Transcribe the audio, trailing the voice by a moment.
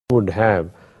would have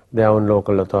their own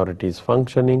local authorities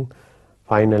functioning,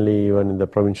 finally even the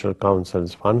provincial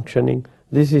councils functioning.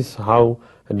 This is how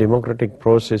a democratic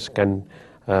process can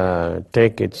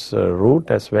take its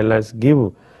root as well as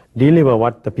deliver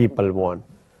what the people want.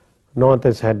 North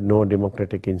has had no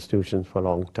democratic institutions for a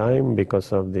long time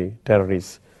because of the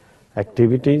terrorist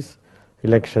activities.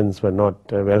 Elections were not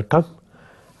welcome,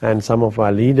 and some of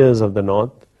our leaders of the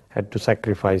North had to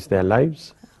sacrifice their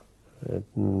lives,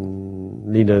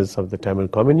 leaders of the Tamil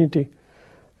community.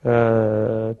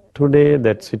 Today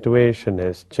that situation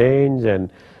has changed,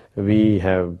 and we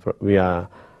are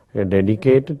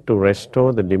dedicated to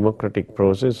restore the democratic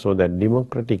process so that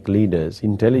democratic leaders,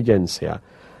 intelligentsia,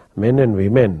 men and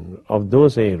women of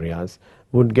those areas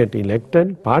would get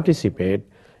elected, participate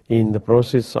in the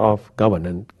process of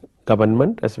government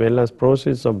as well as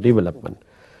process of development.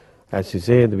 As you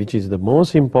say, which is the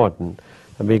most important,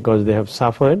 because they have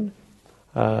suffered,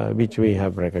 which we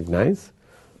have recognized,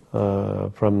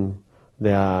 from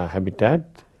their habitat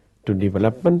to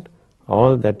development,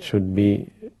 all that should be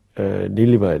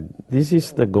delivered. This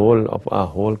is the goal of our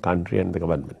whole country and the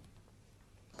government.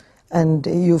 And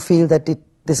you feel that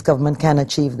this government can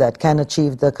achieve that, can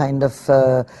achieve the kind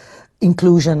of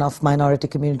inclusion of minority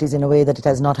communities in a way that it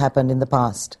has not happened in the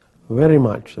past? Very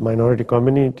much. Minority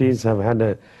communities have had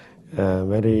a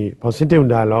very positive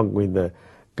dialogue with the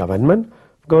government.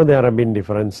 Of course, there have been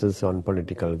differences on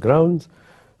political grounds,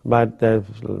 but the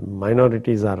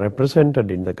minorities are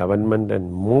represented in the government,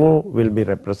 and more will be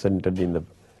represented in the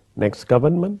next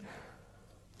government.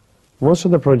 Most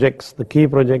of the projects, the key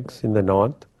projects in the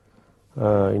North,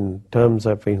 in terms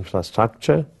of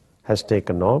infrastructure, has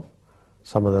taken off.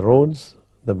 Some of the roads,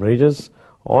 the bridges,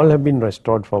 all have been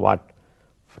restored for what?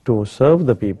 To serve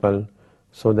the people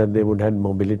so that they would have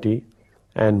mobility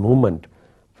and movement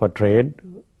for trade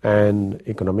and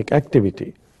economic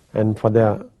activity and for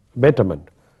their betterment.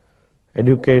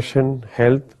 Education,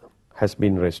 health has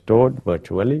been restored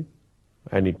virtually,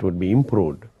 and it would be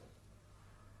improved.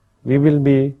 We will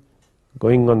be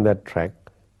going on that track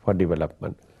for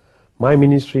development. My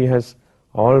ministry has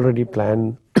already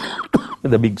planned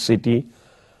the big city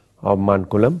of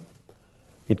Mankulam.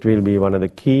 It will be one of the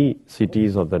key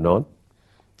cities of the North.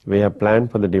 We have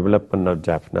planned for the development of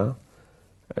Jaffna,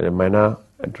 Mana,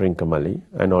 Trincomalee,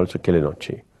 and also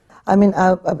Kilinochchi. I mean,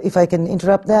 if I can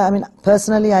interrupt there, I mean,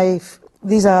 personally,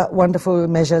 these are wonderful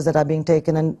measures that are being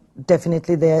taken, and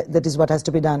definitely that is what has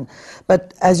to be done.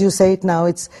 But as you say it now,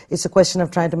 it's a question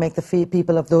of trying to make the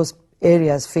people of those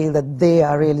areas feel that they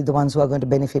are really the ones who are going to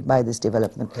benefit by this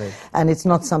development. Right. And it's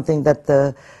not something that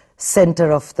the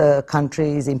center of the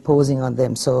country is imposing on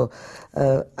them. So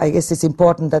I guess it's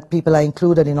important that people are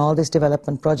included in all these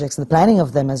development projects and the planning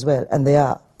of them as well, and they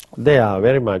are. They are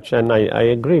very much, and I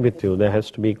agree with you. There has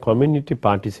to be community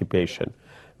participation,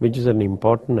 which is an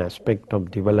important aspect of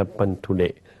development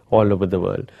today all over the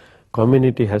world.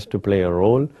 Community has to play a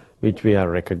role, which we are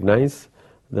recognized.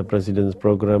 The President's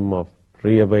program of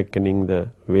reawakening the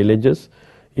villages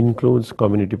includes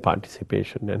community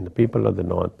participation, and the people of the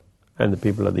North and the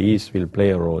people of the East will play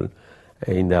a role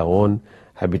in their own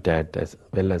habitat as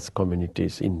well as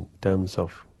communities in terms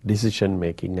of decision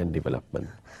making and development.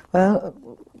 Well,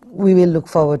 we will look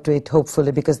forward to it,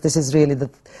 hopefully, because this is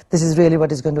really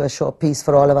what is going to assure peace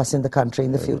for all of us in the country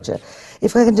in the future.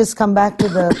 If I can just come back to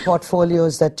the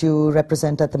portfolios that you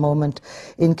represent at the moment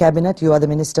in Cabinet. You are the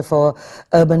Minister for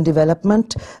Urban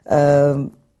Development.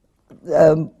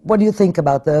 What do you think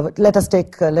about let us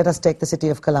take the city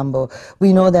of Colombo.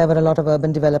 We know there were a lot of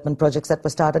urban development projects that were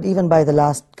started even by the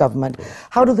last government.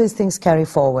 How do these things carry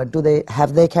forward?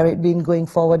 Have they been going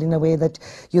forward in a way that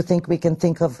you think we can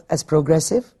think of as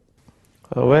progressive?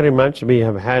 Very much. We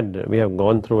have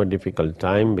gone through a difficult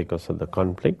time because of the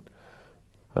conflict.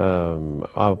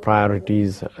 Our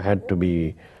priorities had to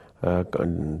be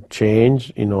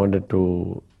changed in order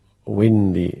to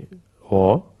win the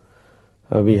war.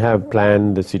 We have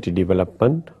planned the city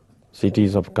development,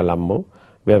 cities of Colombo.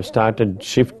 We have started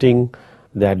shifting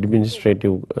the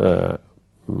administrative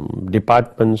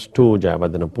departments to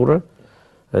Jayawardenapura.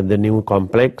 The new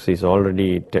complex is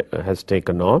already has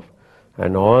taken off,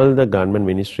 and all the government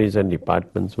ministries and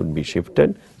departments would be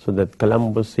shifted so that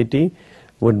Colombo city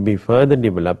would be further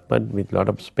developed with a lot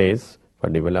of space for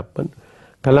development.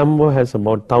 Colombo has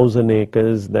about 1,000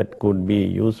 acres that could be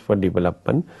used for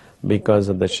development because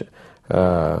of the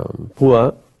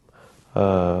poor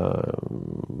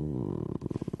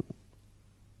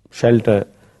shelter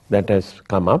that has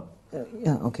come up.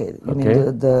 Yeah, okay. You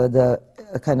mean the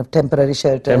kind of temporary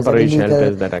shelters? Temporary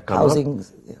shelters that are come housing. Up.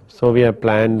 Yeah. So we have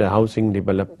planned a housing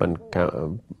development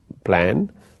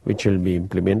plan which will be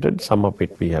implemented. Some of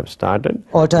it we have started.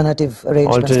 Alternative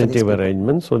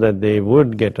arrangements so that they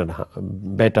would get a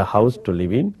better house to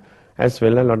live in, as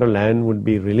well a lot of land would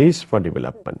be released for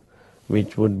development,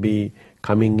 which would be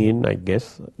coming in, I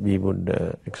guess. We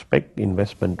would expect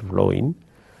investment to flow in,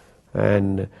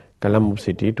 and Colombo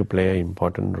City to play an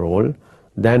important role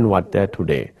than what they are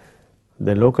today.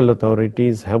 The local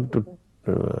authorities have to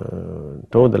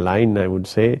toe the line, I would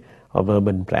say, of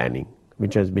urban planning,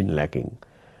 which has been lacking.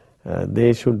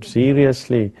 They should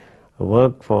seriously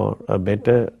work for a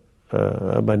better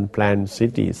urban planned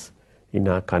cities in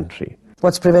our country.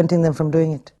 What's preventing them from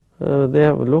doing it?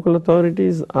 Local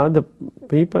authorities are the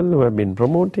people who have been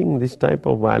promoting this type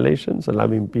of violations,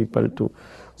 allowing people to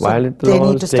violate they laws. They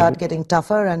need to start getting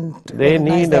tougher, and they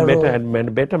need a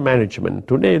better management.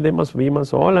 Today we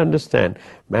must all understand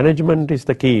management is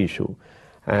the key issue.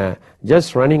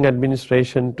 Just running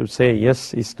administration to say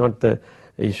yes is not the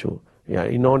issue. Yeah,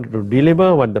 in order to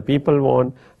deliver what the people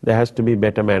want, there has to be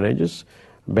better managers,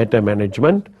 better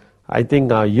management. I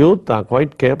think our youth are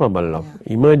quite capable of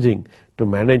emerging to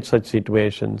manage such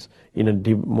situations in a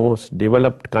most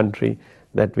developed country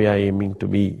that we are aiming to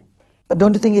be. But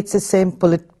don't you think it's the same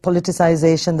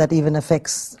politicization that even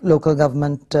affects local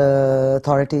government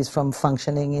authorities from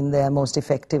functioning in their most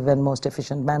effective and most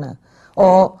efficient manner?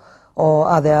 Or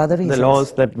are there other reasons? The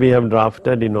laws that we have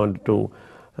drafted in order to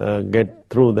get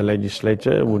through the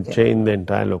legislature would change the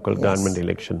entire local government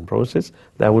election process.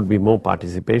 There would be more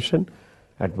participation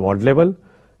at ward level,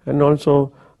 and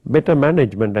also better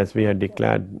management, as we have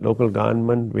declared. Local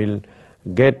government will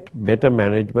get better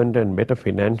management and better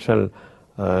financial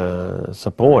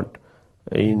support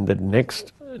in the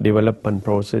next development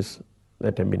process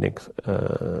that have been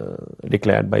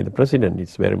declared by the President.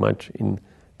 It's very much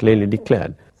clearly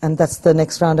declared. And that's the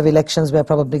next round of elections we're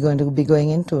probably going to be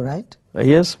going into, right?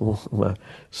 Yes,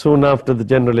 soon after the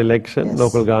general election,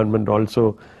 local government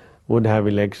also would have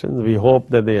elections. We hope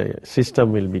that the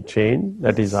system will be changed.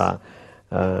 That is our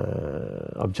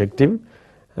objective.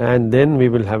 And then we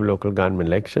will have local government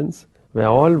elections where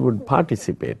all would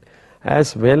participate,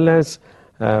 as well as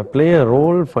play a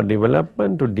role for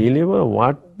development to deliver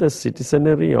what the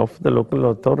citizenry of the local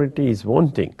authority is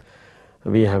wanting.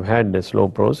 We have had a slow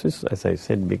process, as I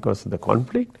said, because of the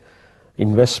conflict.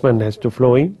 Investment has to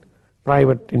flow in.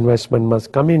 Private investment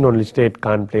must come in. Only state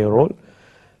can't play a role.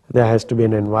 There has to be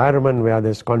an environment where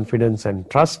there's confidence and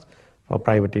trust for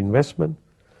private investment.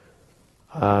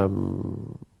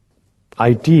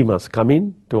 IT must come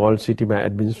in to all city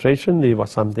administration. It was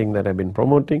something that I've been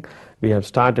promoting. We have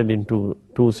started in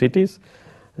two cities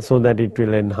so that it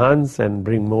will enhance and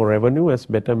bring more revenue as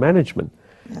better management.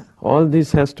 Yeah. All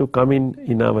this has to come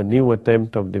in our new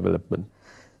attempt of development.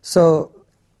 So,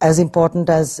 as important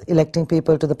as electing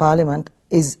people to the parliament,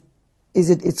 it's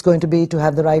going to be to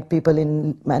have the right people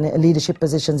in leadership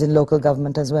positions in local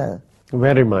government as well?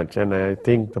 Very much, and I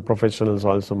think the professionals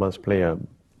also must play a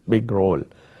big role.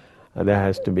 There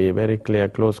has to be a very clear,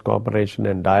 close cooperation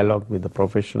and dialogue with the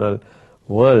professional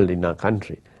world in our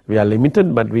country. We are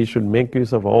limited, but we should make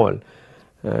use of all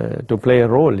to play a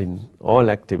role in all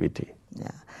activity.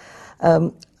 Yeah.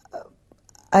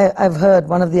 I've heard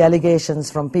one of the allegations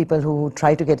from people who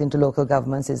try to get into local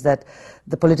governments is that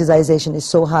the politicization is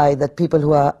so high that people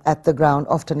who are at the ground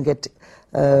often get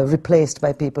replaced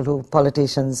by people who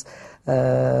politicians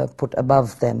put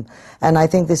above them. And I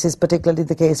think this is particularly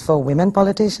the case for women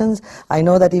politicians. I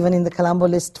know that even in the Colombo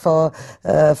list for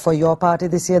your party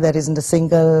this year, there isn't a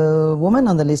single woman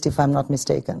on the list, if I'm not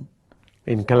mistaken.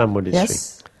 In Colombo district?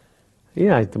 Yes.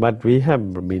 Yeah, but we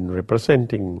have been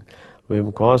representing,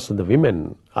 because the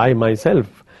women, I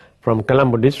myself from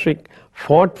Colombo district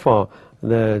fought for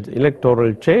the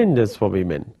electoral changes for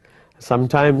women.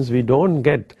 Sometimes we don't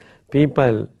get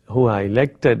people who are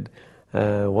elected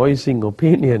voicing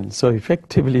opinion so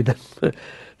effectively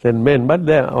than men, but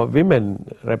women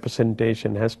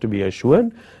representation has to be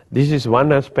assured. This is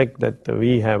one aspect that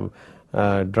we have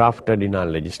drafted in our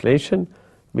legislation,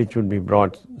 which would be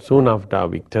brought soon after our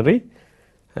victory,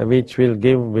 which will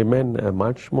give women a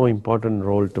much more important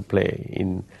role to play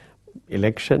in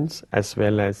elections as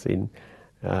well as in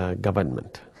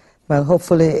government. Well,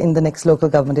 hopefully in the next local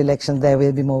government election there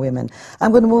will be more women.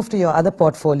 I'm going to move to your other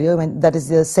portfolio, and that is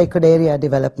the sacred area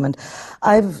development.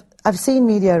 I've seen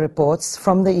media reports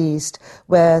from the East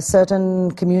where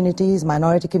certain communities,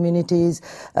 minority communities,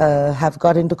 have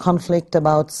got into conflict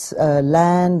about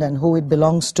land and who it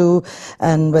belongs to,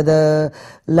 and whether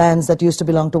lands that used to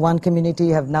belong to one community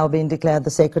have now been declared the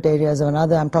sacred areas of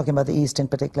another. I'm talking about the East in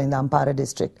particular, in the Ampara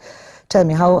district. Tell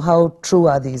me, how true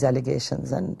are these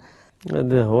allegations? And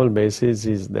The whole basis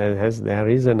is there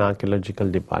is an archaeological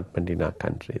department in our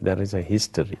country. There is a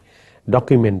history,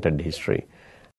 documented history.